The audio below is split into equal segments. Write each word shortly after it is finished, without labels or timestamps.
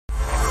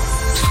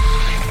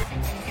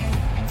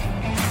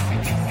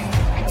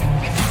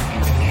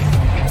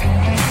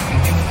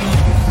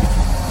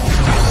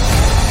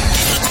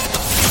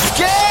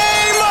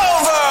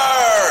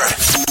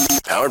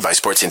Powered by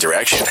Sports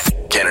Interaction,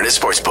 Canada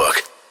Sportsbook.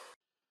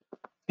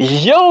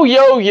 Yo,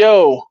 yo,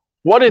 yo.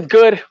 What is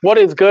good? What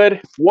is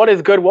good? What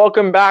is good?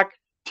 Welcome back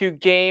to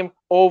Game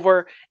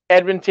Over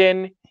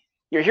Edmonton.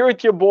 You're here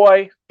with your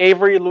boy,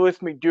 Avery Lewis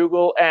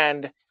McDougall,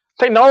 and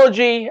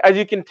technology, as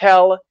you can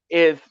tell,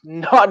 is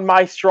not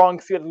my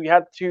strong suit. We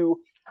had to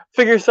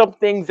figure some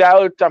things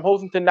out. I'm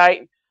hosting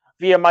tonight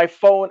via my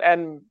phone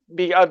and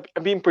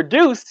being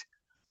produced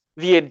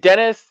via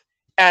Dennis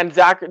and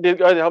Zach. They're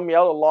going to help me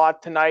out a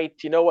lot tonight.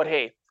 You know what?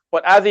 Hey,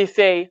 but as they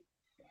say,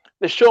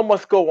 the show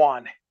must go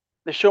on.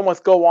 The show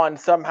must go on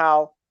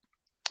somehow.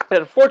 And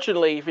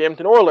unfortunately for the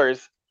Edmonton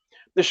Oilers,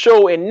 the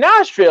show in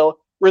Nashville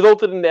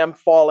resulted in them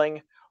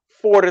falling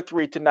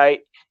 4-3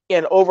 tonight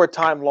in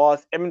overtime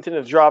loss. Edmonton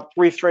has dropped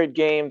 3 straight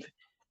games,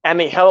 and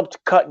they helped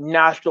cut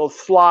Nashville's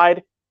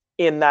slide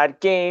in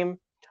that game.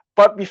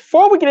 But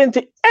before we get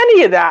into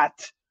any of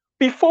that,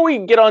 before we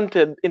get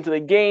into the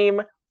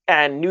game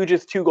and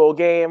Nuge's 2-goal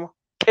game,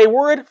 a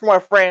word from our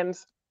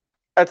friends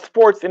at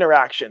Sports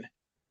Interaction.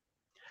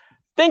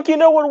 Think you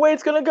know what way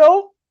it's going to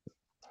go?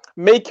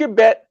 Make your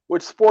bet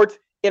with Sports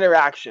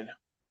Interaction.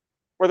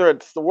 Whether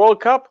it's the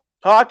World Cup,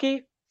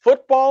 hockey,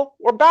 football,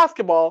 or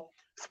basketball,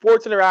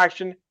 Sports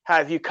Interaction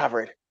has you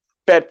covered.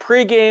 Bet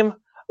pregame,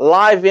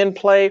 live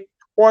in-play,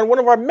 or on one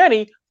of our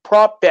many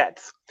prop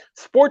bets.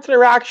 Sports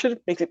Interaction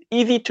makes it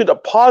easy to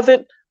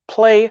deposit,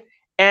 play,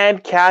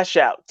 and cash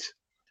out.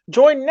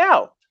 Join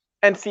now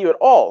and see what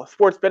all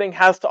sports betting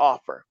has to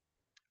offer.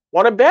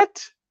 Want to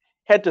bet?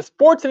 Head to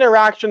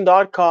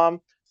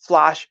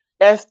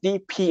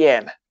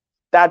sportsinteraction.com/SDPN.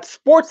 That's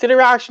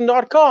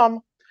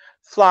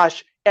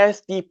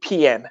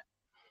sportsinteraction.com/SDPN.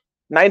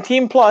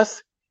 19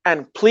 plus,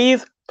 and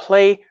please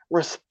play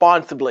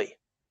responsibly.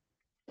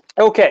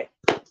 Okay,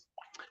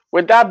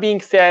 with that being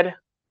said,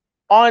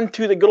 on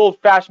to the good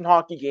old-fashioned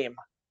hockey game.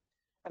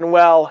 And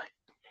well,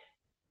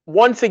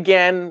 once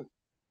again,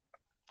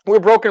 we're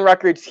broken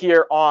records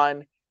here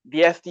on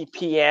the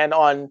SDPN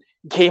on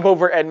Game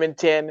Over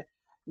Edmonton.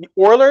 The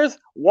Oilers,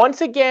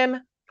 once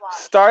again,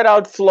 start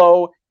out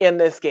slow in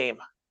this game.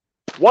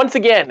 Once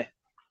again,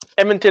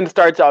 Edmonton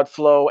starts out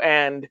slow,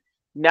 and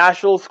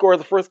Nashville scores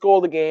the first goal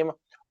of the game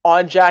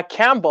on Jack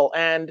Campbell.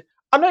 And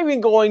I'm not even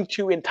going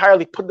to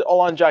entirely put it all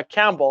on Jack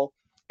Campbell.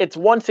 It's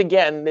once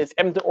again this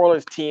Edmonton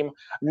Oilers team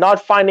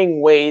not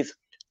finding ways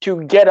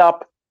to get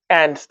up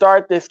and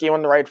start this game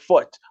on the right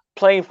foot.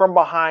 Playing from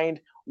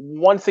behind,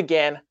 once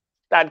again,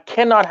 that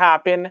cannot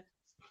happen.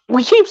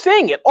 We keep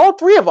saying it. All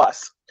three of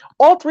us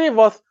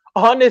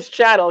on this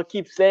channel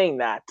keep saying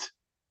that.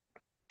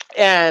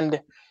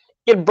 And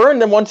it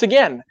burned them once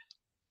again.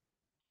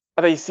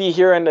 As I see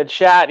here in the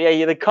chat,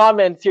 the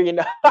comments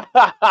here,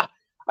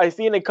 I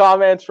see in the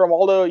comments from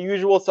all the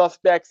usual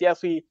suspects,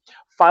 yes, we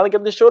finally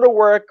got the show to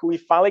work. We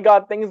finally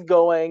got things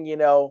going, It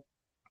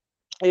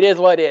is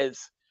what it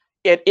is.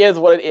 It is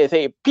what it is.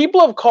 Hey,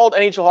 people have called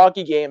NHL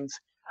hockey games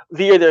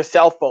via their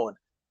cell phone.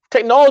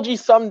 Technology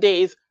some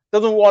days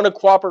doesn't want to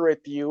cooperate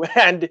with you,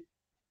 and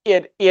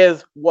it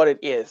is what it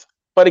is.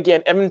 But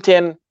again,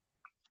 Edmonton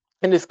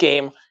in this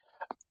game,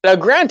 now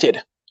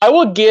granted, I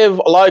will give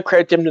a lot of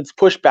credit to Edmonton's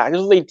pushback. This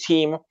is a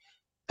team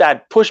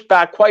that pushed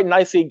back quite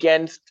nicely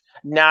against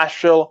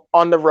Nashville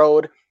on the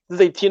road. This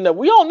is a team that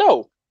we all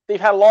know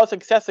they've had a lot of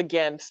success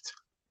against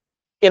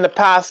in the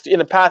past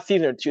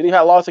season or two. They've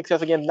had a lot of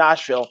success against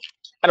Nashville.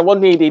 And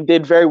one thing they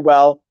did very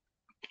well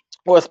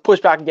was push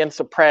back against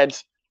the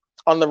Preds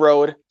on the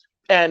road.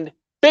 And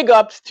big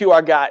ups to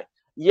our guy,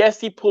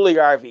 Jesse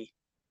Puljujarvi.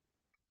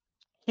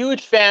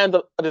 Huge fan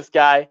of this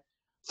guy.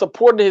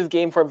 Supported his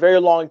game for a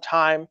very long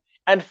time.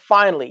 And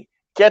finally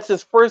gets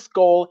his first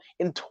goal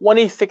in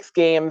 26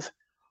 games.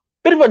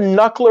 Bit of a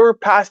knuckler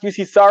past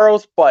UC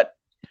Saros, but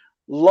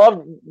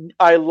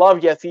I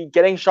love Jesse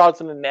getting shots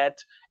in the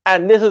net.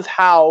 And this is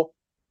how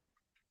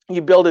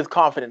you build his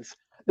confidence.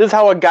 This is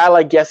how a guy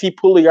like Jesse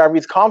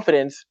Puljujarvi's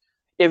confidence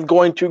is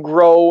going to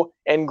grow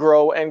and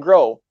grow and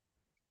grow.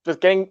 Just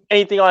getting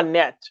anything on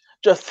net,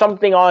 just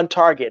something on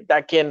target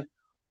that can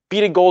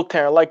beat a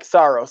goaltender like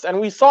Saros. And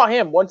we saw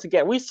him once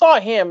again. We saw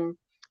him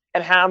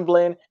and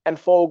Hamblin and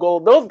Fogel.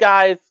 Those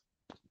guys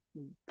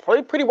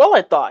played pretty well,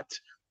 I thought.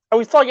 And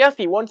we saw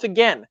Jesse once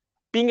again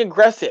being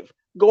aggressive,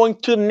 going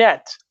to the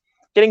net,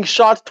 getting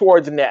shots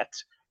towards the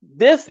net.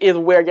 This is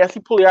where Jesse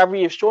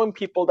Puljujarvi is showing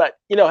people that,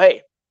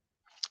 hey,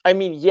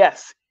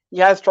 yes, he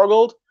has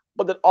struggled,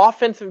 but the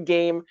offensive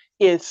game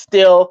is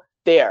still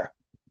there.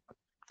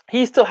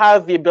 He still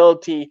has the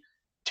ability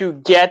to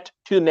get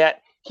to the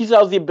net. He still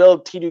has the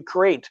ability to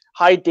create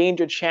high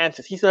danger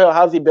chances. He still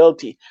has the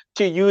ability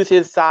to use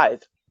his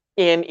size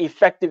in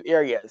effective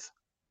areas.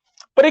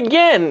 But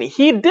again,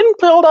 he didn't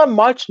play all that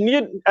much,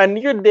 neither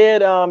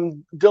did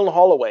Dylan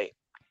Holloway.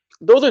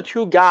 Those are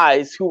two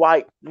guys who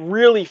I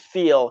really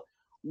feel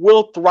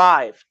will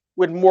thrive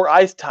with more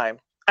ice time.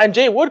 And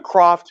Jay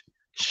Woodcroft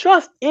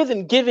just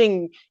isn't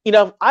giving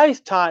enough ice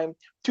time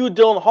to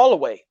Dylan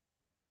Holloway.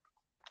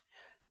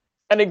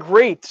 And a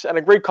great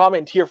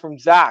comment here from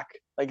Zach.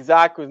 Like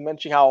Zach was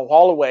mentioning how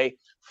Holloway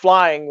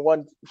flying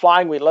with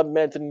 11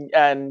 minutes,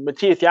 and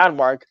Matthias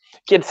Janmark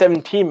get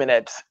 17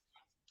 minutes.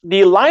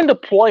 The line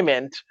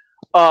deployment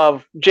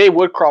of Jay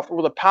Woodcroft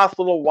over the past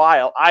little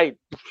while, I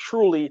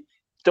truly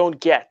don't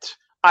get.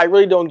 I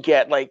really don't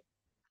get. Like,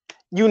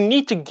 you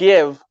need to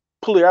give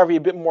Puljujarvi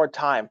a bit more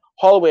time,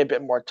 Holloway a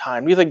bit more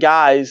time. These are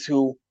guys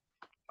who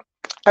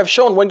have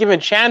shown when given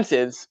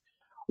chances,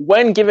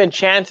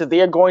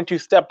 they are going to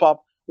step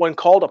up when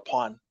called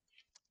upon.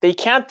 They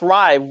can't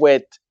thrive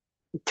with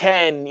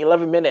 10,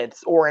 11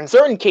 minutes, or in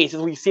certain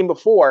cases we've seen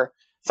before,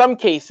 some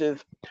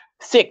cases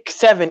 6,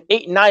 7,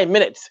 8, 9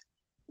 minutes.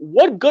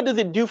 What good does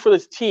it do for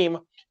this team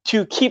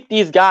to keep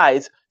these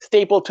guys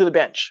stapled to the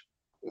bench?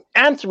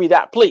 Answer me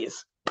that,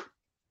 please.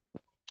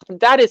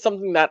 That is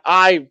something that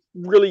I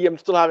really am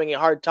still having a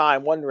hard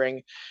time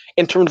wondering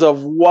in terms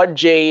of what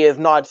Jay is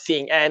not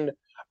seeing. And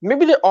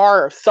maybe there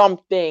are some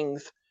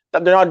things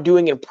that they're not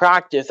doing in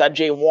practice that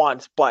Jay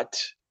wants,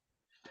 but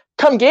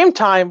come game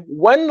time,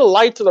 when the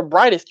lights are the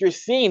brightest, you're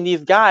seeing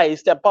these guys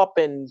step up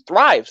and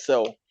thrive.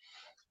 So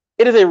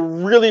it is a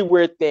really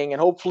weird thing,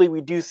 and hopefully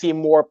we do see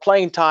more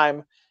playing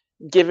time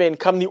given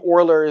come the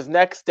Oilers'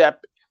 next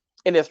step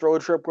in this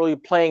road trip, really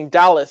playing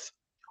Dallas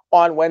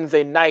on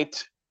Wednesday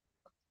night.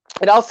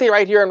 And I'll say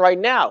right here and right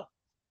now,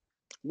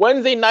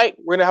 Wednesday night,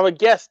 we're going to have a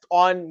guest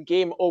on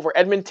Game Over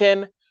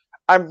Edmonton.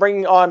 I'm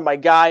bringing on my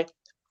guy,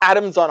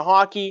 Adams on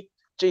Hockey,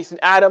 Jason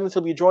Adams.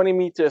 He'll be joining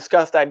me to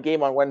discuss that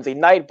game on Wednesday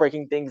night,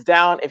 breaking things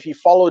down. If you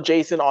follow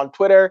Jason on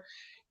Twitter,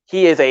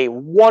 he is a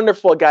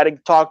wonderful guy to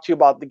talk to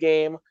about the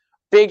game.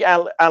 Big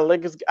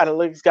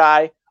analytics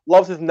guy,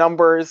 loves his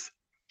numbers,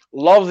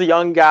 loves the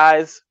young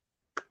guys.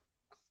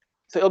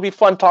 So it'll be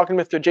fun talking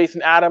to Mr.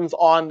 Jason Adams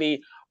on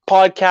the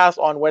podcast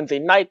on Wednesday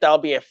night. That'll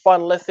be a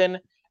fun listen.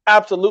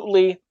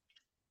 Absolutely.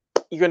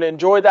 You're going to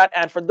enjoy that.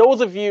 And for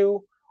those of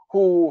you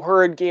who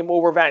heard Game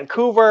Over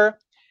Vancouver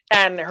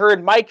and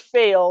heard Mike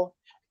Fail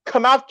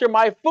come after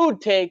my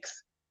food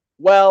takes,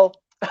 well,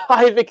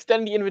 I've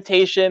extended the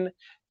invitation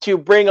to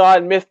bring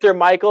on Mr.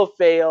 Michael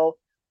Fail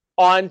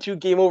onto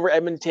Game Over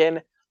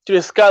Edmonton to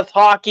discuss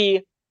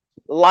hockey,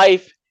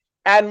 life,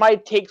 and my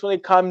takes when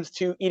it comes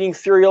to eating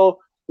cereal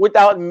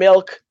without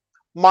milk,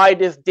 my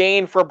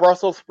disdain for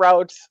Brussels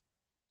sprouts,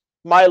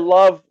 my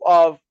love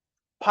of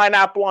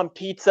pineapple on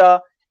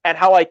pizza, and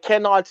how I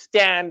cannot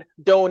stand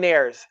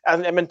Donairs as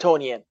an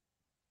Edmontonian.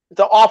 It's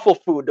an awful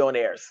food,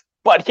 Donairs.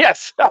 But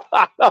yes,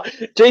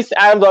 Jason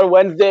Adams on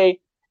Wednesday,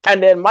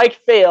 and then Mike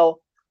Fail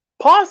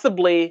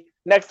possibly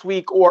next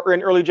week or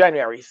in early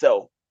January.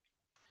 So,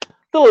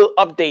 little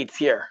updates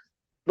here.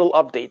 Little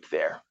updates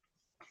there.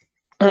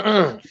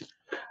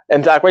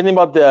 And Zach, what do you think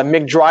about the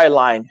McDry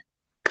line?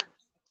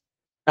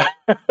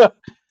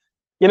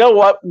 You know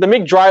what? The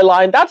McDry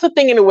line, that's a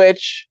thing in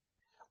which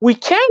we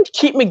can't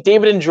keep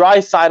McDavid and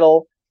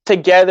Draisaitl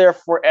together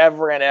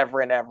forever and ever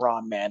and ever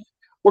on, man.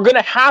 We're going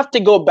to have to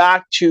go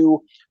back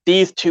to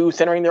these two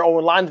centering their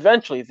own lines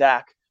eventually,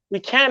 Zach. We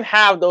can't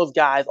have those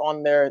guys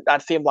on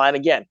that same line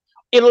again.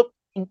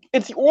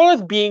 It's the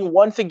Oilers being,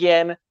 once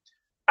again,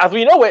 as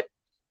we know it,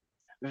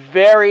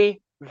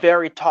 very,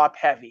 very top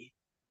heavy.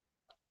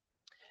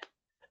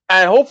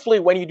 And hopefully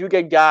when you do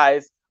get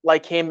guys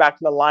like came back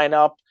in the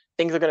lineup,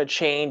 things are going to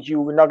change.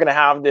 You're not going to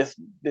have this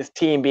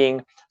team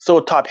being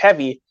so top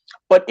heavy.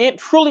 But it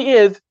truly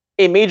is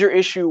a major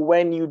issue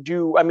when you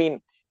do. I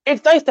mean,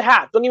 it's nice to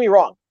have. Don't get me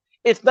wrong.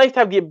 It's nice to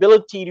have the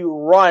ability to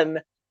run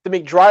the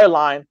McDry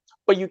line,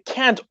 but you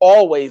can't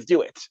always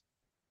do it.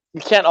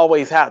 You can't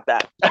always have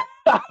that.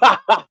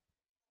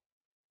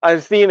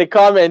 I'm seeing the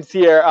comments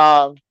here.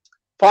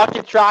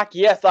 Pocket track,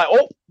 yes.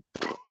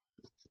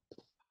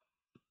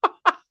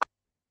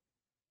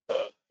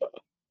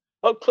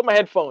 Oh, clip my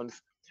headphones.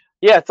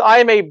 Yes, I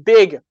am a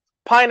big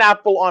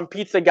pineapple on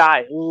pizza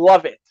guy.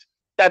 Love it.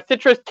 That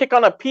citrus kick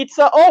on a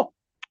pizza.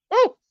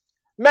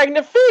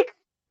 Magnifique.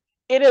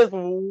 It is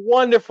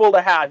wonderful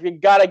to have. You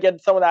got to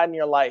get some of that in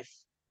your life.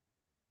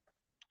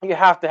 You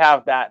have to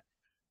have that.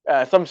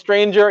 Some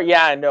stranger,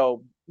 yeah,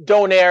 no.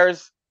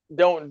 Donairs,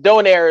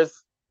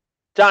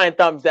 giant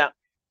thumbs down.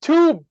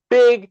 2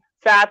 big,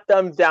 fat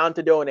thumbs down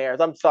to Donairs.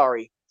 I'm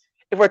sorry.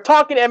 If we're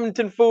talking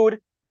Edmonton food,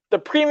 the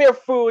premier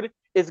food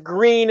is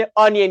green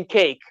onion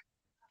cake.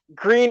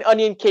 Green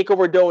onion cake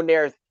over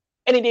Donairs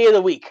any day of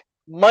the week.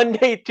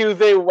 Monday,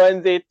 Tuesday,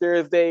 Wednesday,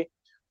 Thursday,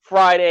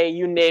 Friday,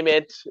 you name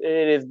it.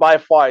 It is by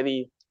far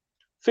the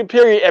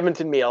superior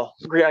Edmonton meal.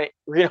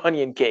 Green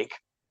onion cake.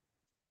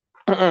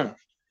 But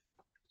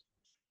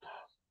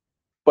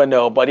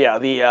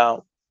yeah,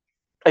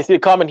 I see a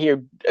comment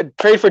here.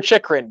 Trade for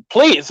Chychrun,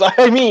 please.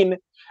 I mean,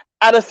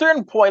 at a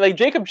certain point, like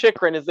Jacob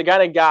Chychrun is the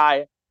kind of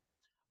guy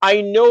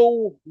I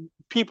know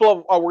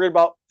people are worried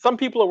about. Some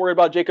people are worried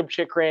about Jacob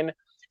Chychrun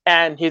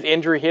and his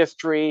injury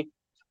history,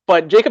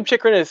 but Jacob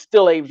Chychrun is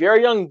still a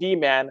very young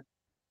D-man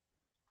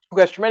who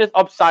has tremendous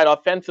upside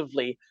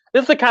offensively.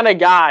 This is the kind of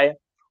guy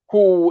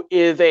who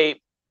is in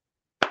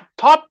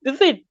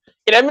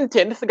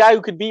Edmonton, this is a guy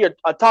who could be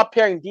a top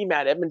pairing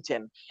D-man at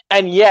Edmonton,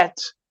 and yet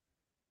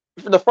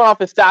the front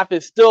office staff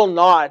is still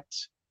not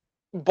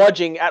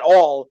budging at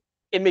all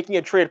in making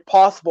a trade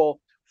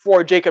possible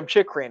for Jakob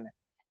Chychrun.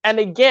 And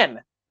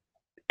again,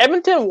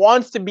 Edmonton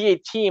wants to be a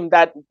team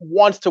that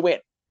wants to win.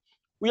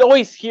 We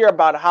always hear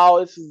about how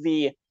this is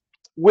the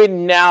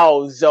win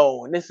now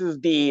zone. This is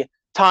the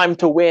time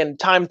to win,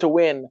 time to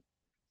win.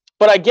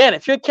 But again,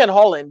 if you're Ken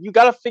Holland, you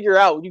got to figure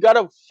out, you got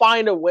to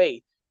find a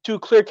way to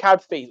clear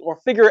cap space or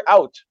figure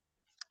out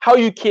how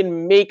you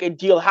can make a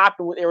deal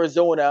happen with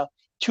Arizona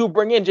to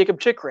bring in Jakob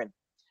Chychrun.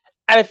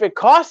 And if it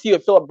costs you a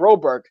Philip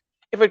Broberg,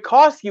 if it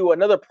costs you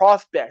another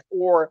prospect,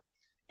 or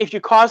if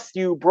it costs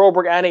you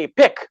Broberg and a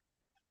pick,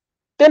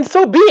 then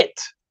so be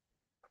it.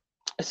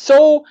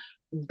 So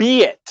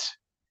be it.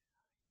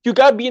 You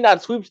got to be in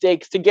that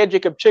sweepstakes to get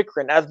Jakob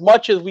Chychrun. As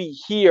much as we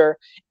hear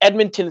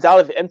Edmonton's out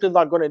of it, Edmonton's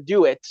not going to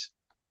do it.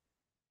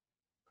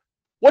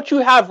 What you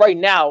have right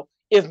now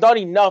is not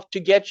enough to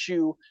get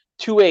you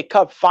to a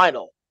cup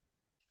final.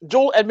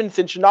 Joel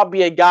Edmondson should not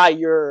be a guy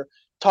you're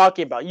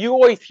talking about. You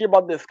always hear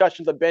about the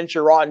discussions of Ben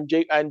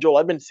Chiarot and Joel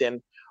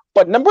Edmondson,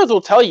 but numbers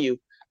will tell you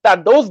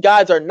that those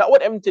guys are not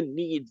what Edmonton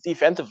needs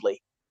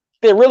defensively.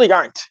 They really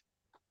aren't.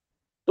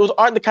 Those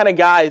aren't the kind of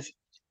guys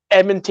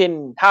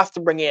Edmonton has to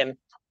bring in,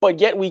 but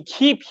yet we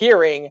keep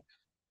hearing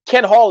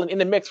Ken Holland in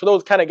the mix for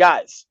those kind of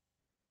guys.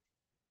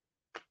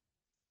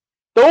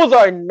 Those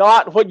are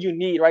not what you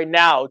need right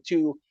now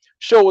to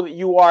show that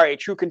you are a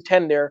true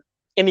contender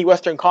in the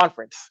Western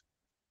Conference.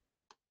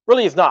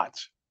 Really is not.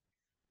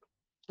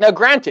 Now,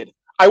 granted,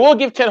 I will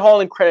give Ken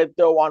Holland credit,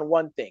 though, on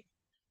one thing.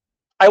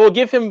 I will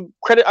give him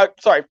credit,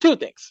 two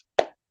things.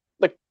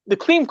 The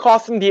Klim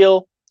Kostin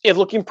deal is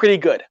looking pretty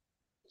good.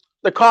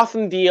 The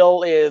Kostin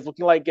deal is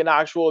looking like an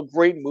actual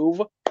great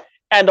move.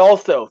 And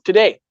also,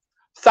 today,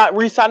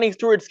 re-signing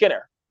Stuart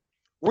Skinner.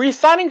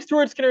 Re-signing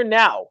Stuart Skinner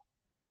now,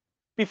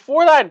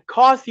 before that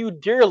costs you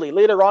dearly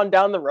later on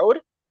down the road,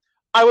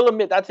 I will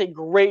admit that's a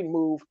great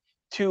move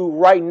to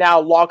right now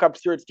lock up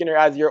Stuart Skinner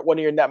as one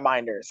of your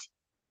netminders.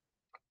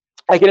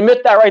 I can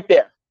admit that right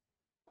there.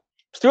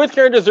 Stuart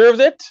Skinner deserves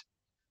it.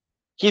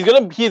 He's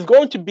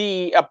going to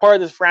be a part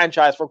of this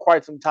franchise for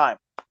quite some time.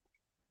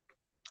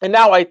 And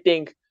now I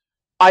think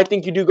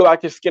you do go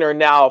back to Skinner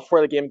now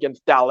for the game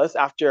against Dallas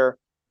after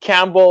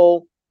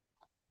Campbell.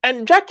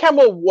 And Jack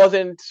Campbell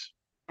wasn't...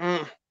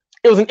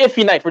 It was an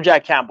iffy night for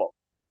Jack Campbell.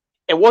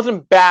 It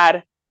wasn't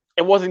bad.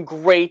 It wasn't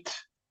great.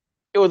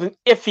 It was an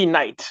iffy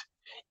night.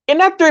 In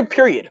that third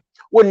period,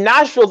 when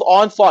Nashville's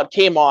onslaught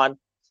came on,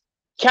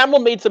 Campbell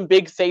made some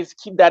big saves to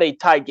keep that a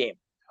tie game.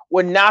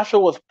 When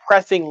Nashville was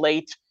pressing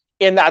late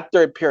in that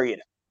third period,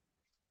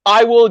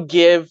 I will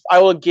give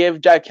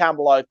Jack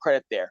Campbell a lot of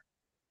credit there.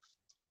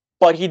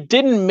 But he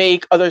didn't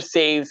make other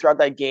saves throughout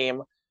that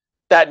game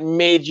that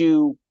made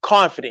you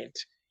confident.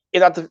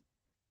 To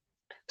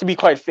be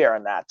quite fair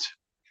on that.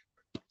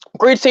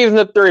 Great saves in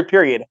the third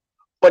period,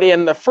 but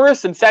in the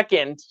first and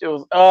second,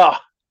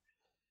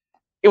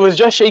 it was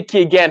just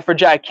shaky again for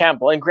Jack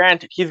Campbell. And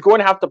granted, he's going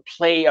to have to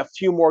play a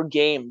few more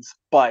games,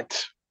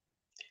 but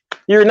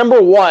your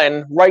number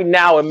one right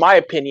now, in my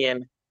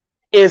opinion,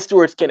 is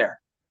Stuart Skinner.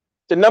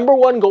 The number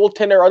one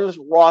goaltender on this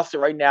roster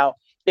right now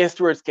is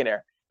Stuart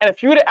Skinner. And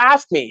if you were to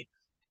ask me,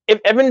 if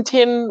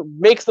Edmonton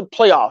makes the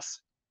playoffs,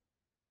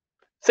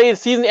 say the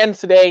season ends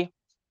today,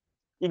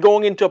 you're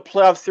going into a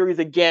playoff series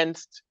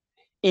against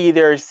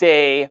either,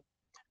 say,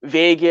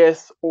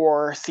 Vegas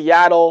or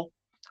Seattle,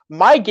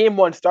 my game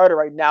one starter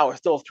right now is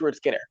still Stuart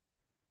Skinner.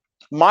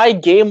 My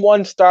game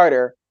one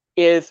starter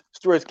is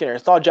Stuart Skinner.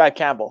 It's not Jack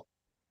Campbell.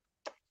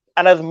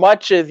 And as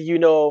much as,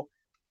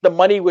 the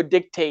money would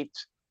dictate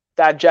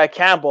that Jack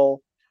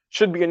Campbell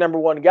should be your number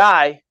one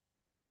guy,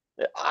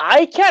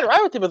 I can't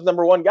ride with him as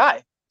number one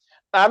guy.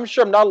 I'm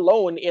sure I'm not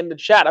alone in the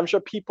chat. I'm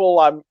sure people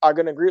are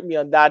going to agree with me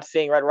on that,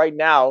 saying right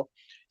now,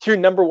 your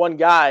number one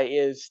guy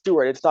is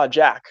Stuart. It's not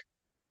Jack.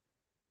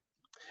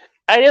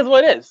 And it is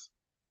what it is.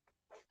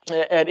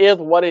 It is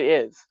what it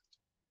is.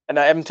 And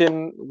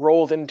Edmonton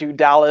rolls into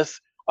Dallas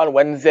on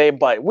Wednesday.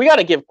 But we got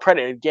to give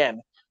credit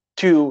again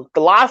to the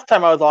last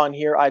time I was on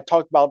here, I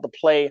talked about the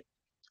play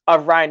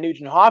of Ryan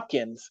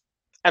Nugent-Hopkins.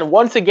 And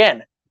once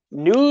again,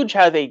 Nuge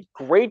has a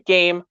great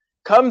game,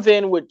 comes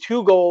in with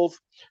 2 goals,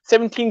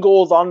 17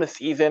 goals on the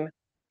season.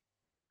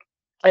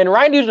 And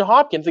Ryan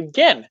Nugent-Hopkins,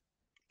 again,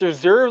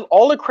 deserves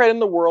all the credit in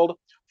the world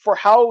for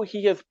how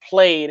he has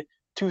played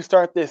to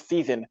start this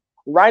season.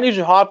 Ryan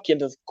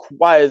Nugent-Hopkins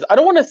was, I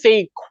don't want to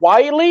say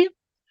quietly,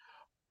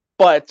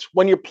 but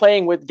when you're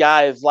playing with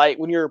guys like,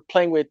 when you're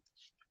playing with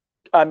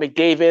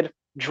McDavid,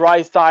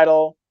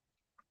 Draisaitl,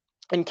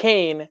 and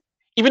Kane,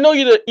 even though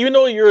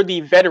you're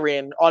the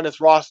veteran on this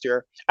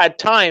roster, at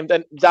times,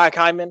 and Zach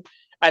Hyman,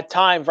 at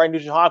times, Ryan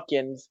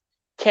Nugent-Hopkins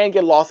can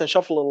get lost and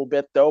shuffle a little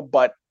bit, though,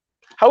 but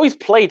how he's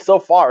played so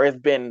far has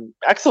been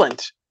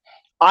excellent.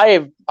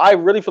 I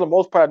really, for the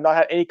most part, have not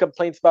had any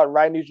complaints about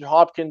Ryan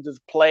Nugent-Hopkins'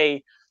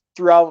 play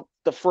throughout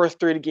the first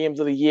 30 games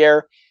of the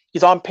year.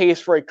 He's on pace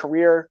for a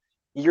career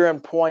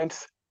year-end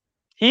points.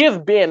 He has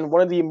been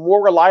one of the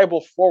more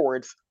reliable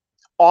forwards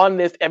on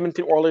this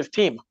Edmonton Oilers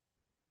team.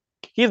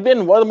 He's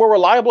been one of the more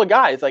reliable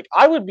guys. Like,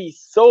 I would be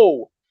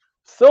so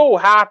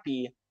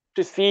happy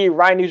to see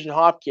Ryan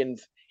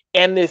Nugent-Hopkins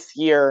end this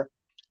year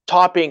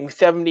topping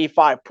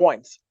 75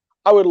 points.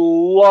 I would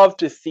love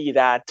to see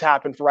that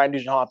happen for Ryan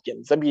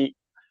Nugent-Hopkins. That'd be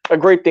a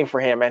great thing for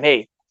him. And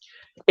hey,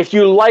 if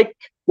you like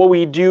what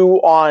we do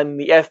on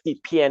the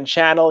SDPN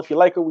channel, if you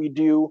like what we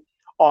do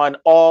on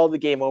all the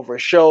Game Over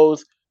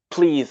shows,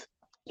 please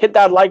hit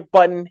that like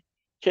button,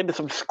 hit the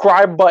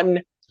subscribe button,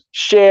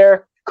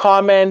 share,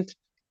 comment,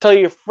 tell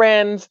your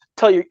friends,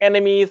 tell your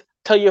enemies,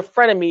 tell your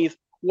frenemies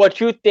what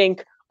you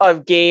think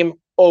of Game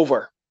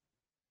Over.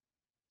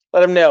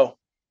 Let them know.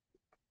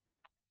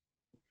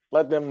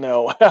 Let them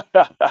know.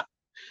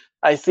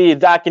 I see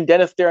Zach and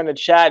Dennis there in the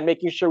chat,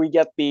 making sure we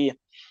get the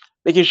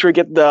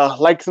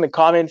likes in the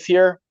comments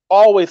here.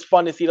 Always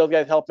fun to see those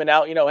guys helping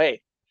out.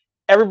 Hey,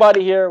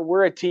 everybody here,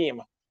 we're a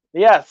team.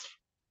 Yes.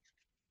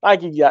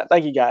 Thank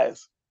you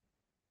guys.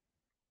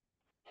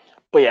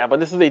 But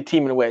this is a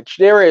team in which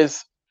there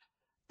is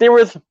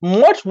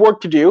much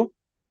work to do.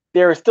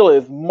 There still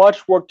is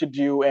much work to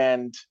do.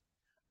 And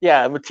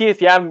yeah, Matthias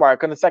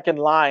Janmark on the second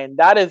line,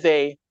 that is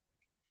the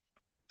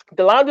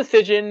line of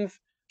decisions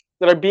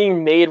that are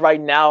being made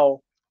right now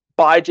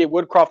by Jay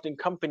Woodcroft and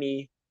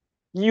company.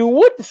 These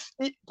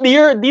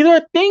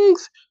are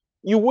things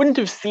you wouldn't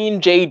have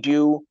seen Jay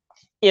do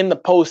in the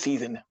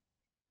postseason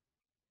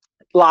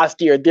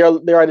last year.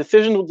 There are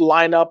decisions with the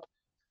lineup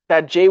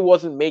that Jay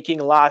wasn't making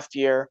last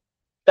year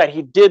that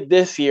he did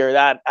this year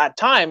that at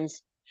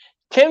times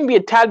can be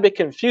a tad bit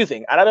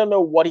confusing. And I don't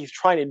know what he's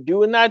trying to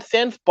do in that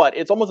sense, but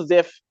it's almost as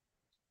if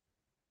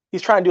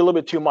he's trying to do a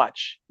little bit too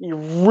much. He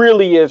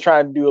really is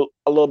trying to do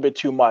a little bit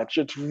too much.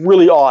 It's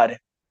really odd.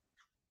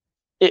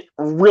 It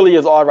really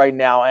is odd right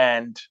now.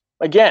 And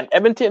again,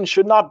 Edmonton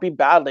should not be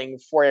battling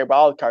for a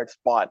wildcard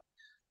spot.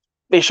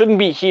 They shouldn't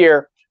be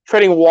here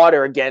treading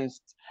water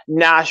against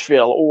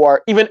Nashville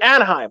or even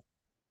Anaheim.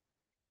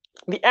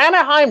 The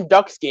Anaheim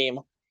Ducks game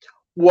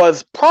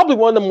was probably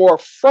one of the more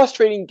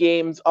frustrating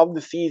games of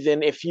the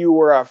season if you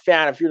were a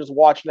fan, if you're just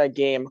watching that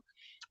game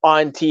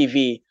on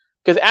TV.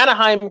 Because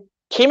Anaheim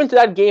came into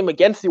that game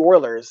against the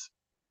Oilers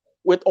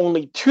with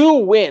only 2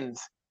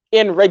 wins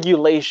in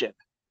regulation.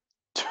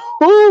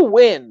 2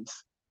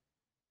 wins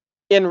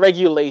in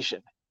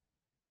regulation.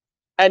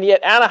 And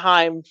yet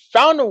Anaheim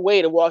found a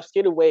way to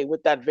skate away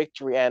with that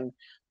victory. And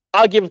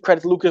I'll give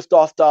credit to Lucas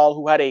Dostal,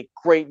 who had a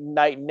great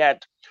night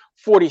net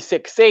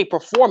 46 save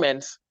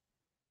performance.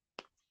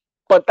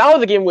 But that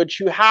was a game which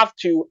you have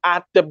to,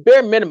 at the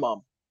bare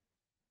minimum,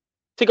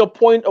 take a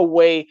point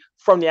away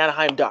from the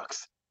Anaheim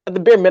Ducks. At the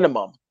bare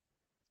minimum.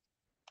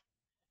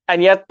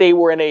 And yet they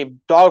were in a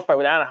dogfight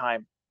with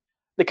Anaheim.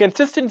 The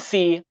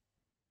consistency,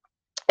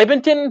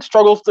 Edmonton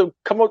struggles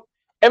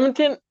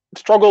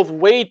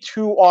way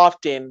too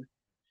often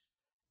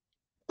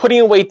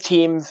putting away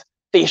teams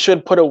they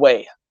should put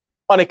away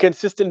on a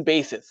consistent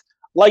basis.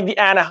 Like the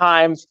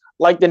Anaheims,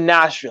 like the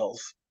Nashvilles.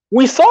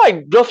 We saw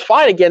it just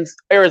fine against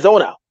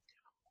Arizona.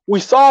 We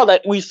saw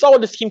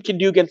what this team can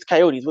do against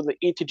Coyotes with an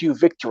 8-2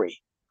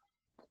 victory.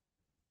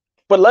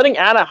 But letting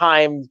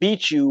Anaheim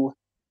beat you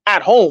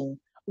at home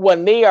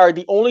when they are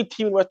the only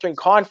team in Western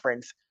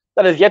Conference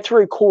that has yet to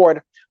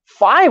record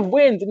 5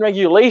 wins in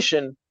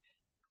regulation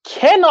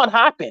cannot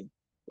happen.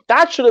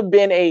 That should have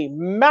been a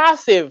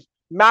massive,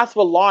 massive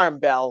alarm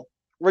bell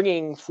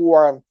ringing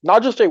for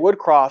not just Jay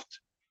Woodcroft,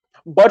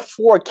 but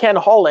for Ken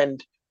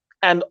Holland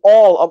and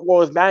all of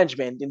Oilers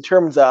management in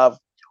terms of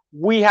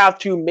we have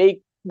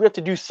to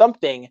do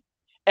something.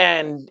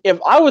 And if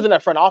I was in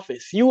that front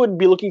office, you would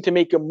be looking to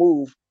make a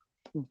move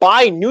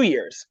by New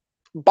Year's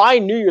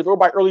or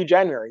by early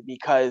January,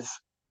 because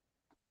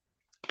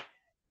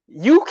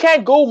you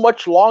can't go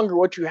much longer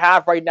what you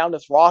have right now in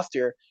this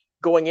roster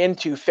going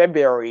into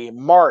February,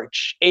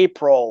 March,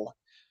 April,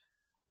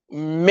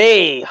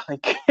 May.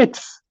 It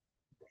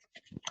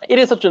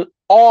is such an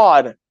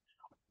odd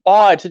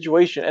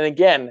situation. And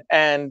again,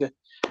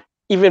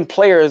 even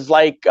players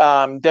like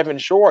Devin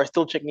Shore are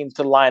still checking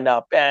into the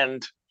lineup.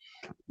 And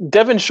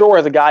Devin Shore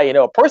is a guy,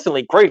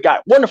 personally, great guy,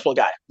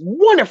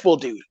 wonderful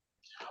dude.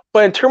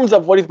 But in terms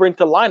of what he's bringing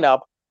to the lineup,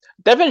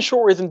 Devin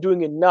Shore isn't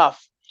doing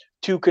enough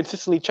to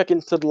consistently check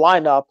into the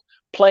lineup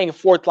playing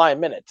fourth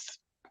line minutes.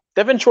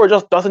 Devin Shore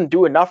just doesn't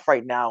do enough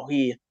right now.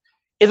 He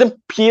isn't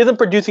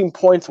producing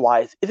points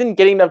wise, isn't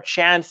getting enough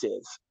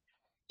chances.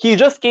 He's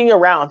just skating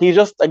around. He's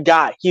just a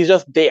guy. He's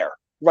just there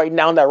right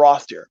now in that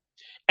roster.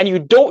 And you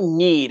don't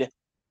need,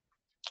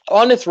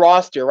 on this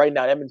roster right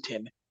now in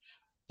Edmonton,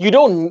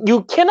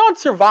 you cannot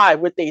survive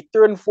with a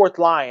third and fourth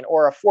line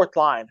or a fourth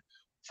line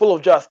full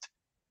of just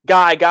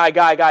guy. That's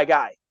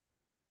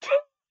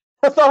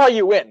not how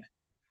you win.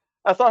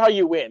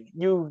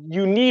 You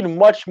need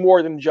much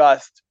more than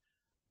just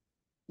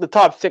the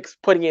top 6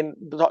 putting in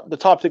the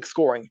top 6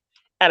 scoring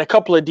and a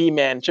couple of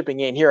D-men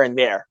chipping in here and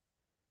there.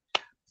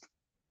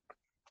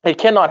 It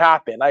cannot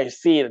happen. I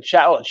see the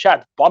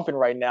chat's bumping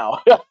right now.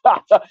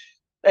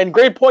 And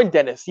great point,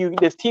 Dennis.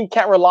 This team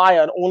can't rely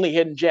on only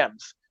hidden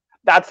gems.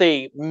 That's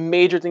a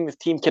major thing this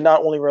team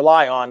cannot only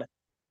rely on.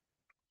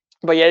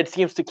 But yet it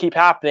seems to keep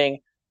happening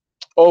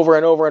over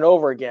and over and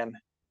over again.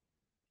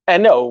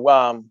 And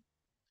no,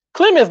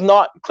 Klim is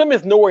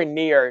nowhere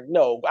near.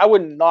 No, I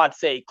would not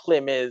say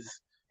Klim is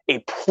a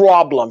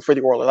problem for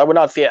the Oilers. I would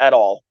not say it at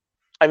all.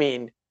 I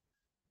mean,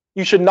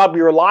 you should not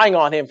be relying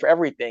on him for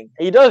everything.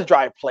 He does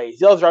drive plays.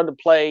 He does drive the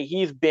play.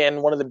 He's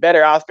been one of the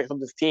better aspects of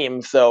this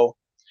team. So,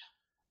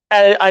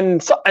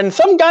 and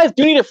some guys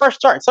do need a fresh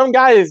start. Some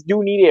guys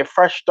do need a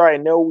fresh start. I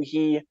know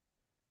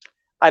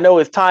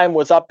his time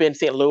was up in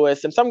St.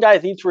 Louis, and some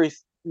guys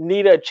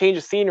need a change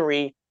of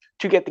scenery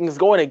to get things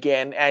going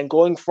again. And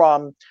going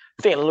from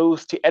St.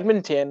 Louis to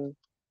Edmonton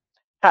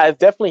has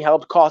definitely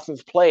helped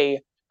Kostin's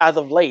play as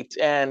of late.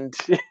 And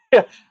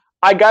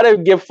I gotta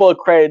give full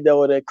credit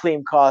though to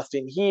Klim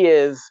Kostin.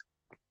 His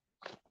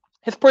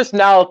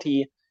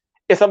personality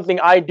is something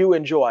I do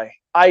enjoy.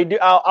 I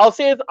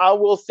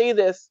will say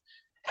this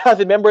as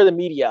a member of the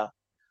media.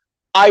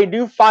 I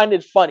do find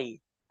it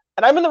funny,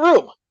 and I'm in the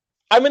room.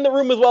 I'm in the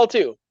room as well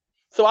too.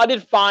 So I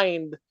did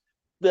find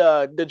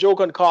the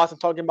joke on Kostin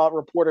talking about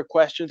reporter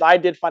questions. I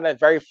did find that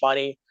very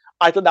funny.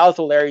 I thought that was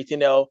hilarious. You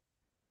know,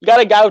 you got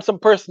a guy with some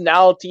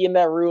personality in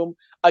that room,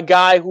 a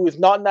guy who is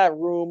not in that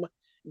room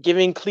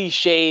giving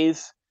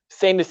cliches,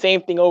 saying the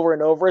same thing over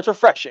and over. It's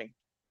refreshing.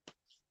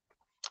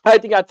 I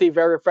think that's a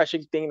very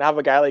refreshing thing to have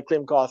a guy like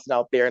Klim Kostin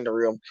out there in the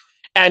room.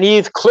 And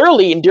he's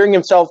clearly endearing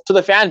himself to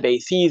the fan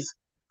base. He's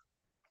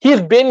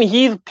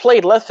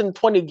played less than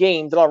 20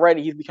 games and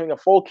already he's becoming a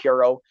folk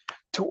hero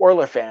to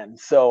Oilers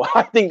fans. So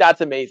I think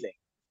that's amazing.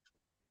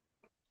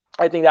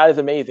 I think that is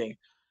amazing.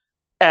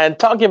 And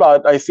talking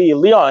about, I see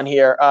Leon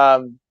here.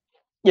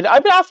 You know,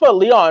 I've been asked about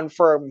Leon,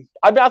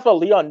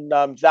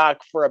 Zach,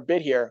 for a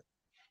bit here.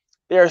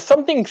 There's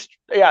something,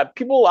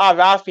 people have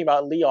asked me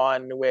about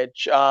Leon,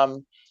 which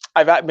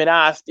I've been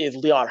asked, is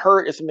Leon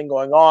hurt? Is something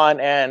going on?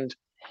 And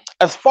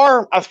as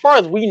far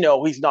as we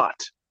know, he's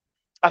not.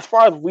 As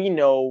far as we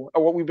know,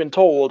 or what we've been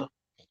told,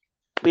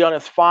 Leon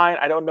is fine.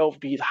 I don't know if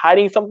he's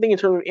hiding something in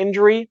terms of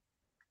injury.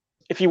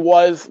 If he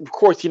was, of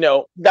course, you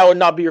know, that would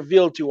not be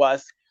revealed to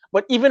us.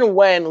 But even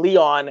when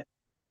Leon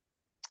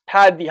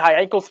had the high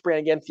ankle sprain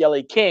against the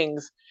LA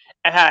Kings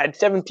and had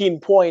 17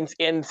 points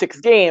in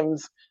 6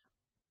 games,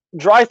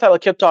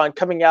 Draisaitl kept on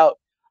coming out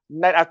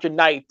night after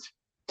night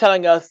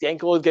telling us the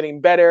ankle was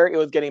getting better, it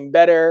was getting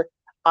better,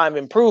 I'm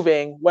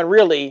improving, when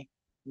really,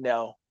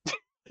 no.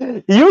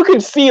 You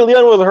could see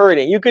Leon was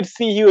hurting. You could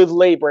see he was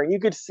laboring. You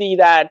could see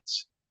that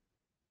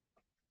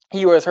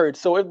he was hurt.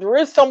 So if there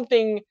is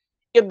something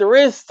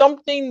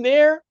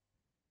there,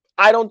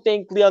 I don't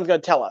think Leon's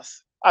going to tell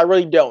us. I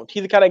really don't.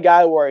 He's the kind of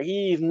guy where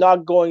he's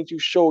not going to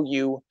show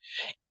you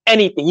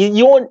anything.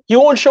 You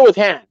won't show his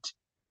hand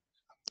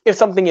if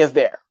something is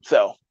there.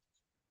 So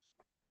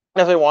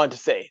that's what I wanted to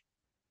say.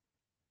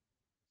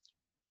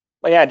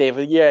 But yeah,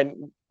 David. Yeah,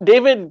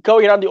 David,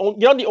 you're not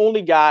the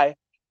only guy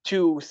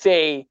to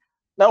say,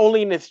 not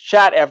only in this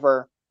chat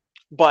ever,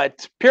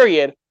 but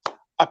period,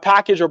 a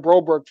package of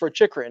Broberg for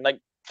Chychrun. Like,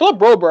 Philip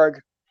Broberg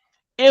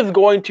is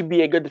going to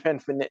be a good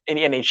defenseman in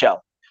the NHL.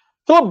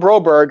 Philip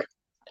Broberg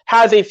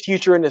has a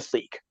future in this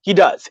league. He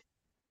does.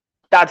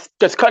 That's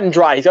just cut and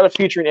dry. He's got a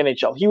future in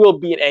NHL. He will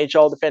be an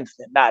NHL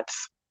defenseman.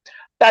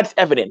 That's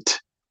evident.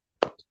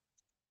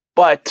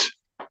 But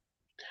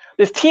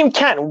this team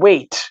can't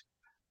wait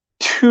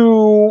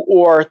 2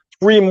 or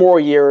 3 more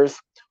years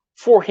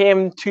for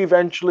him to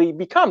eventually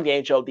become the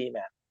NHL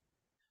D-man.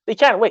 They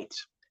can't wait.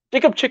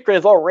 Jakob Chychrun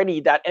is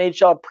already that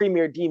NHL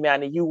premier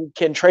D-man that you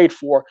can trade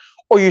for,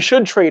 or you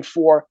should trade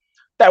for,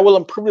 that will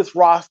improve this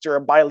roster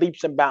by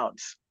leaps and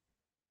bounds.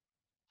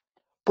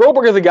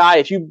 Broberg is a guy,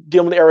 if you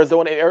deal with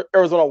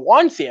Arizona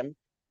wants him,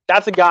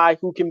 that's a guy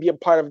who can be a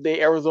part of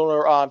the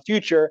Arizona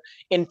future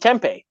in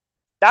Tempe.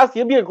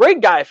 He'll be a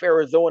great guy for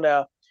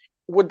Arizona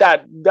with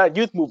that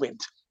youth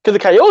movement. Because the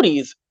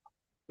Coyotes,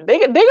 they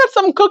got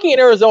something cooking in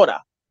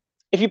Arizona.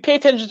 If you pay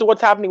attention to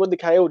what's happening with the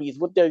Coyotes,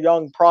 with their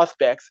young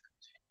prospects,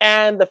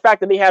 and the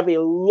fact that they have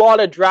a lot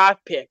of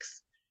draft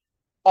picks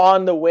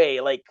on the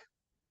way, like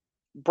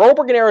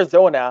Broberg in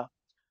Arizona,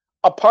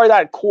 a part of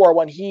that core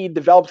when he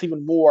develops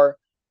even more,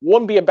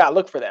 won't be a bad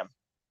look for them.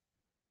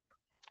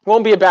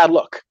 Won't be a bad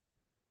look.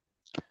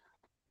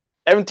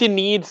 Edmonton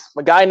needs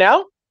a guy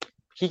now.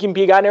 He can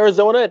be a guy in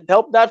Arizona to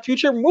help that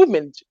future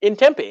movement in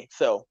Tempe.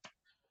 So,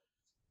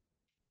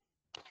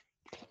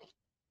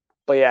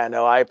 but yeah,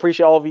 no, I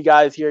appreciate all of you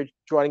guys here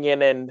joining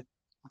in and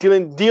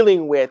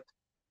dealing with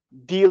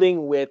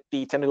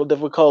the technical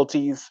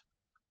difficulties.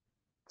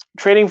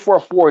 Trading for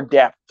a forward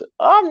depth.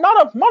 I'm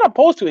not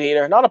opposed to it,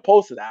 hater. Not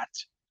opposed to that.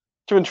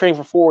 Doing trading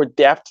for forward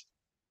depth.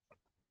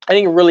 I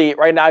think really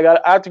right now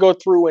I have to go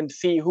through and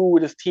see who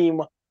this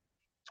team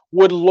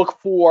would look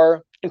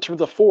for in terms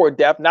of forward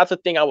depth. And that's the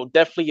thing I will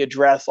definitely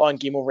address on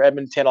Game Over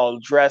Edmonton. I'll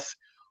address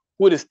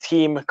who this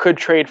team could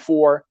trade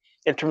for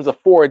in terms of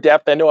forward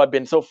depth. I know I've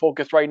been so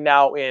focused right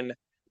now in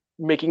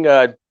making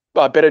a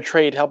better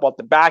trade to help out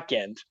the back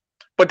end.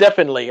 But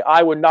definitely,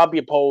 I would not be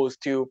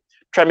opposed to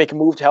try to make a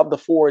move to help the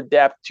forward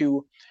depth,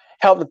 to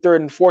help the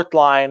third and fourth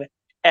line,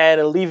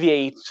 and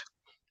alleviate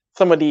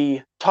some of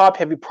the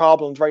top-heavy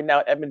problems right now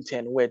at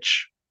Edmonton,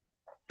 which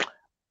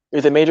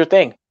is a major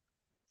thing.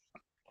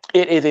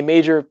 It is a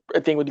major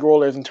thing with the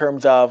Oilers in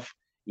terms of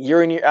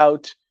year in,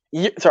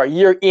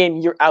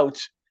 year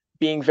out,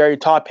 being very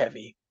top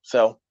heavy.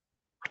 So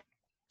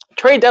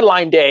trade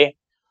deadline day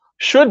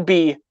should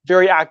be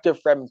very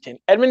active for Edmonton.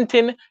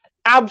 Edmonton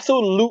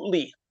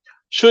absolutely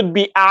should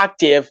be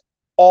active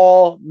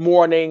all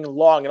morning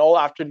long and all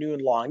afternoon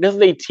long. This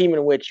is a team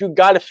in which you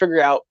got to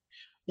figure out,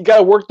 you got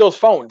to work those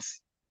phones.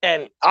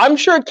 And I'm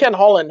sure Ken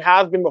Holland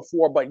has been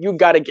before, but you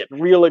got to get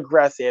real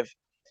aggressive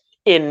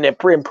in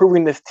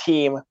improving this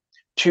team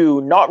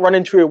to not run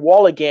into a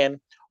wall again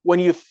when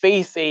you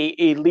face a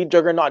elite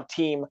juggernaut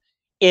team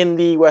in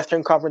the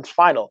Western Conference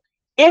Final.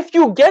 If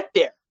you get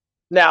there,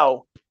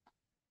 now,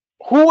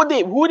 who would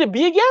it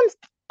be against?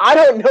 I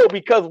don't know,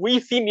 because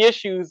we've seen the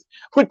issues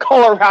with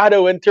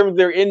Colorado in terms of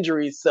their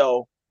injuries.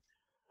 So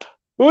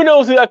who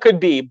knows who that could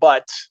be?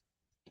 But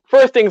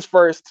first things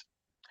first,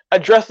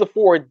 address the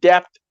forward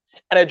depth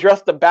and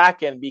address the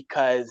back end,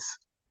 because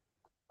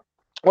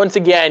once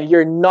again,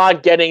 you're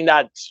not getting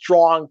that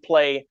strong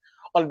play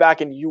on the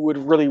back end you would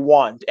really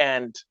want.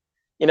 And,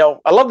 you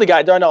know, I love the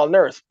guy, Darnell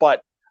Nurse,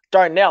 but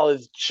Darnell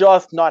has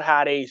just not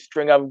had a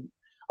string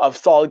of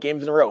solid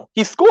games in a row.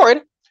 He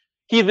scored.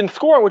 He's been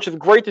scoring, which is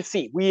great to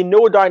see. We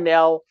know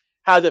Darnell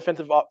has the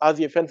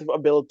offensive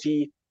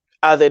ability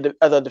as a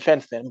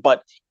defenseman,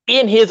 but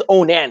in his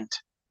own end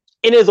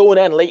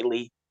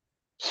lately,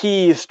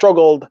 he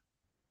struggled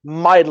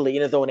mightily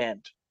in his own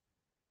end.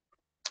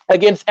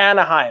 Against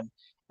Anaheim,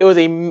 it was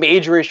a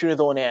major issue in his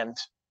own end.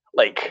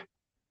 Like,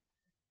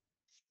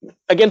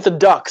 against the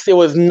Ducks, it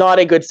was not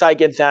a good side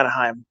against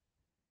Anaheim.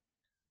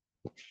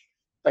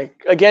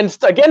 Like,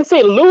 against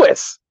St.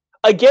 Louis,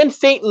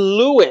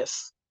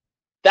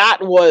 that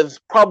was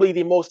probably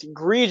the most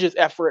egregious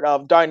effort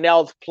of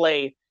Darnell's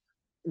play,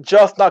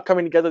 just not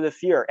coming together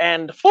this year.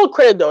 And full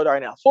credit, though,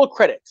 Darnell, full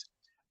credit.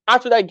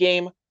 After that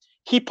game,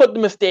 he put the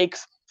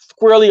mistakes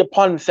squarely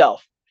upon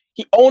himself.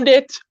 He owned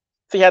it.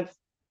 So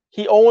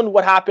he owned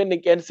what happened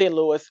against St.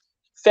 Louis,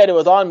 said it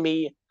was on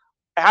me.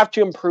 I have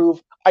to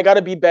improve. I got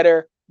to be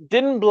better.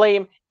 Didn't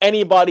blame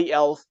anybody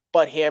else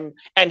but him.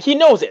 And he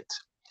knows it.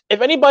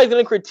 If anybody's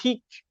going to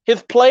critique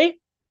his play,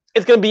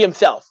 it's going to be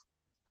himself.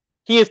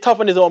 He is tough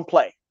on his own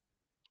play.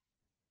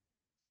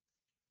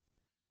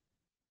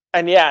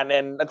 And yeah,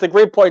 and that's a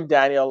great point,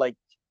 Daniel. Like,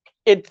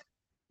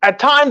 at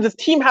times, this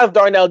team has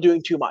Darnell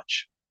doing too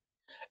much.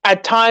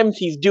 At times,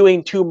 he's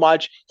doing too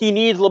much. He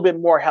needs a little bit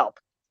more help.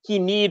 He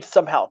needs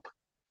some help.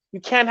 You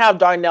can't have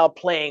Darnell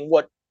playing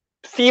what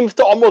seems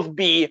to almost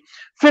be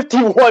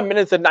 51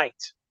 minutes a night.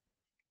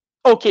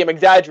 Okay, I'm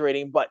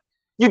exaggerating, but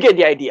you get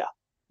the idea.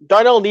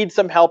 Darnell needs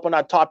some help on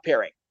that top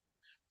pairing.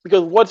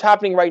 Because what's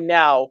happening right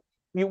now,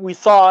 we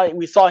saw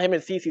him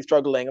and Ceci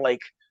struggling.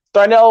 Like,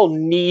 Darnell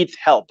needs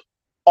help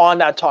on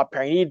that top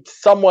pairing. He needs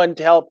someone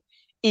to help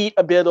eat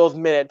a bit of those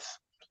minutes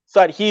so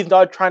that he's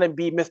not trying to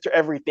be Mr.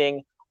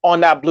 Everything on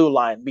that blue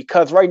line.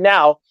 Because right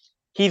now,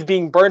 he's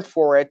being burnt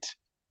for it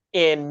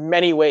in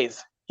many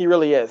ways. He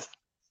really is.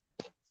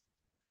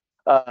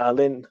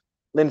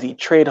 Lindsay,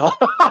 trade on.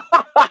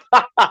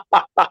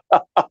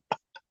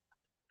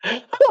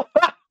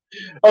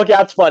 Okay,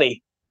 that's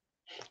funny.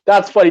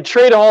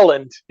 Trade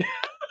Holland.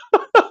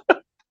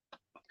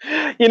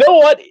 You know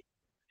what?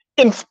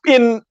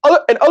 In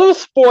other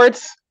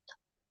sports,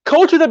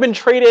 coaches have been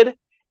traded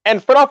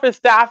and front office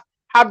staff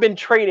have been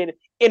traded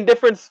in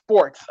different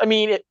sports. I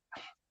mean, if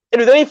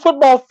there's any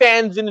football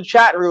fans in the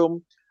chat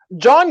room,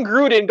 John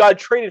Gruden got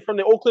traded from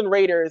the Oakland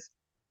Raiders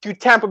to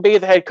Tampa Bay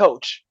as a head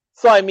coach.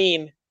 So, I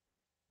mean,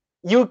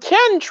 you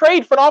can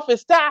trade front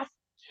office staff.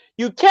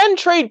 You can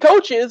trade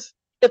coaches.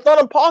 It's not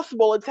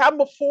impossible. It's happened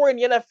before in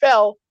the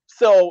NFL.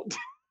 So,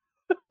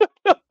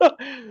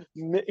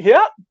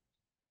 yeah.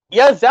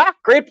 Yeah, Zach,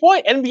 great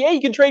point. NBA,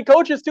 you can trade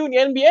coaches too in the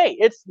NBA.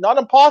 It's not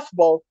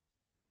impossible.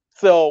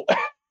 So,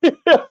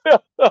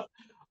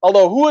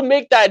 although who would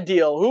make that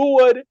deal? Who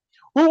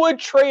would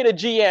trade a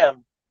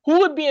GM? Who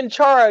would be in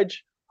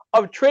charge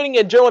of trading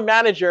a general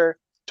manager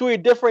to a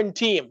different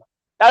team?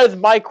 That is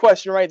my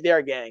question right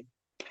there, gang.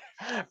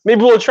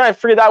 Maybe we'll try and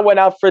figure that one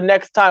out for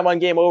next time on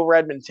Game Over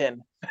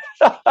Edmonton.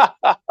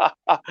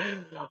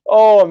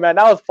 Oh, man,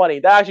 that was funny.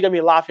 That actually got me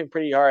laughing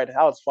pretty hard.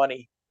 That was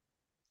funny.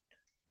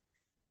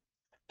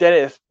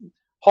 Dennis,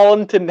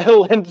 Holland to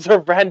Netherlands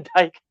or Van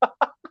Dyke.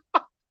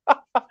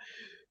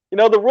 You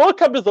know, the World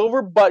Cup is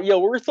over, but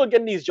we're still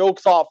getting these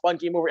jokes off on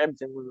Game Over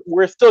Edmonton.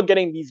 We're still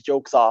getting these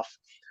jokes off.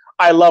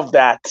 I love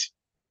that.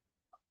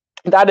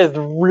 That is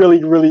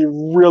really, really,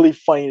 really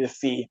funny to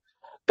see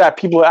that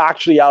people are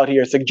actually out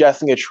here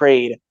suggesting a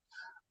trade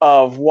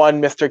of one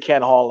Mr.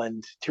 Ken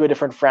Holland to a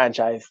different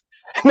franchise.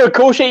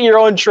 Negotiate your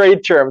own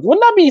trade terms.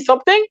 Wouldn't that be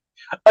something?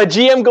 A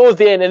GM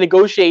goes in and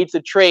negotiates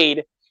a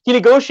trade. He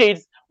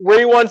negotiates where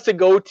he wants to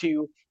go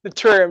to, the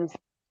terms,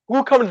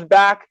 who comes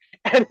back,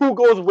 and who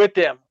goes with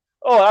him.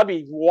 Oh, that'd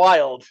be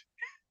wild.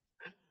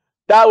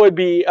 That would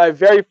be a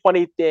very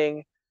funny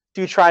thing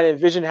to try and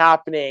envision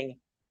happening,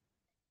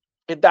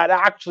 if that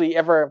actually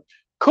ever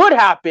could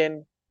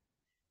happen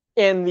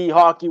in the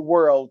hockey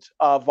world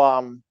of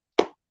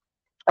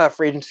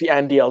free agency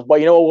and deals.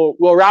 But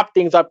we'll wrap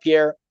things up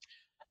here,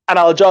 and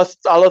I'll just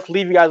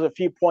leave you guys with a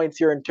few points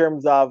here in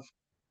terms of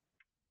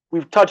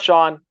we've touched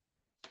on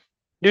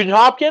Nugent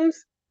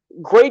Hopkins,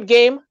 great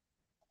game.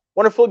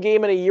 Wonderful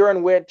game in a year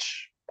in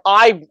which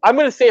I'm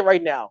going to say it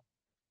right now.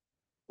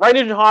 Ryan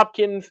Nugent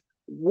Hopkins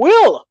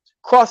will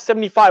cross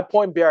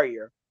 75-point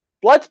barrier.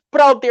 Let's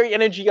put out there the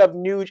energy of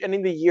Nuge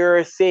ending the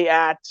year, say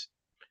at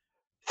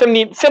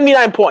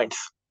 79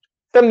 points.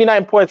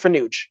 79 points for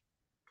Nuge.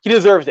 He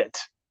deserves it.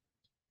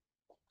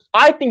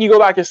 I think you go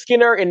back to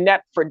Skinner in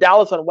net for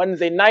Dallas on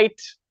Wednesday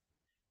night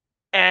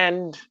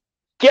and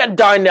get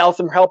Darnell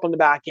some help on the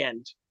back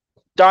end.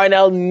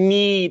 Darnell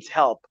needs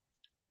help.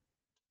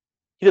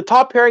 He's a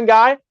top pairing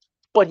guy,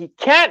 but he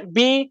can't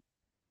be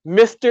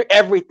Mr.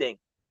 Everything.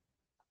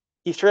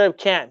 He straight up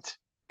can't.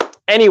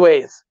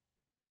 Anyways,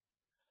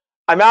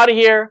 I'm out of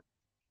here.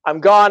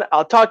 I'm gone.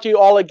 I'll talk to you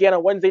all again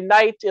on Wednesday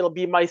night. It'll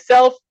be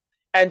myself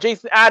and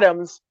Jason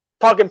Adams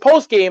talking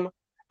post-game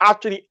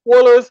after the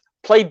Oilers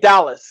play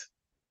Dallas.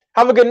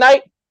 Have a good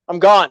night. I'm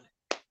gone.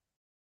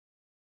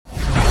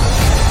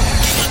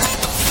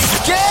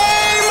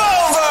 Game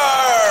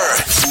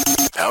over!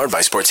 Powered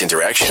by Sports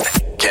Interaction,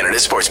 Canada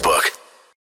Sportsbook.